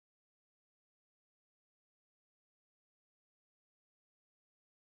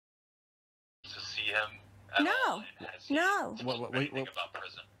him at No, all? And has he no. told you anything about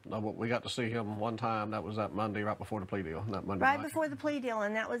prison? No, we got to see him one time. That was that Monday, right before the plea deal. That Monday Right night. before the plea deal,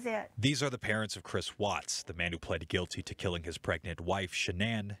 and that was it. These are the parents of Chris Watts, the man who pled guilty to killing his pregnant wife,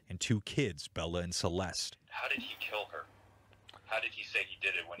 Shannan, and 2 kids, Bella and Celeste. How did he kill her? How did he say he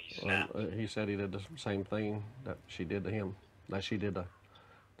did it when he snapped? He said he did the same thing that she did to him, that she did to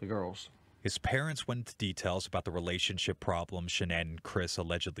the girls. His parents went into details about the relationship problems Shannan and Chris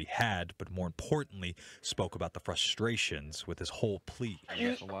allegedly had, but more importantly, spoke about the frustrations with his whole plea. Are you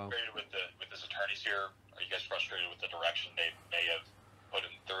guys frustrated with his attorneys here? Are you guys frustrated with the direction they may have put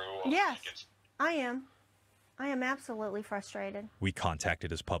him through? Yes, I am. I am absolutely frustrated. We contacted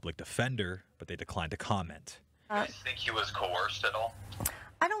his public defender, but they declined to comment. Do you guys think he was coerced at all?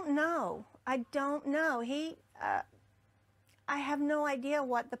 I don't know. I don't know. I have no idea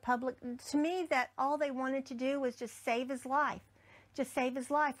what the public, to me, that all they wanted to do was just save his life. Just save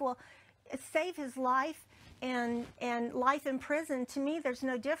his life. Well, save his life and life in prison, to me, there's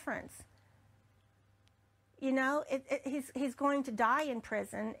no difference. You know, he's going to die in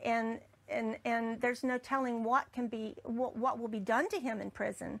prison, and there's no telling what will be done to him in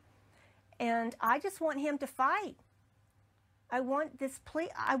prison. And I just want him to fight. I want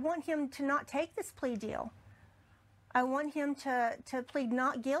him to not take this plea deal. I want him to plead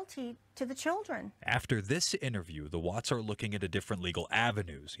not guilty to the children. After this interview, the Watts are looking into different legal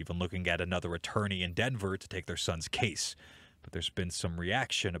avenues, even looking at another attorney in Denver to take their son's case. But there's been some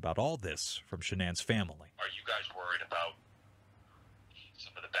reaction about all this from Shannan's family. Are you guys worried about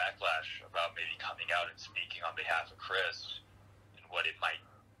some of the backlash about maybe coming out and speaking on behalf of Chris and what it might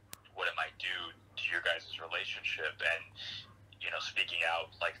do to your guys' relationship, and, you know, speaking out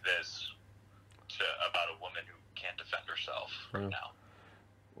like this about a woman who can't defend herself right now?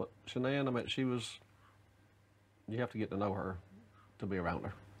 Well, Shannan, I mean, you have to get to know her to be around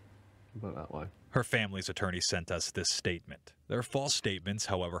her. Put it that way. Her family's attorney sent us this statement. Their false statements,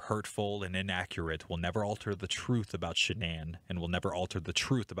 however hurtful and inaccurate, will never alter the truth about Shannan and will never alter the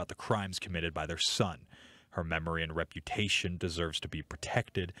truth about the crimes committed by their son. Her memory and reputation deserves to be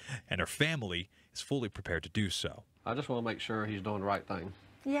protected, and her family is fully prepared to do so. I just want to make sure he's doing the right thing.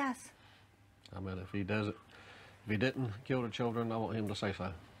 Yes. I mean, if he does it, if he didn't kill the children, I want him to say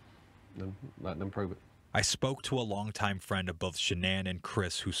so. Then let them prove it. I spoke to a longtime friend of both Shannan and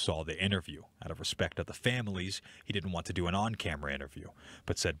Chris who saw the interview. Out of respect of the families, he didn't want to do an on-camera interview,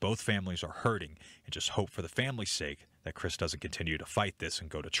 but said both families are hurting and just hope for the family's sake that Chris doesn't continue to fight this and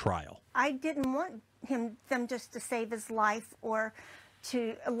go to trial. I didn't want them just to save his life or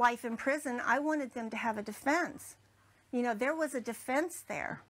to life in prison. I wanted them to have a defense. You know, there was a defense there.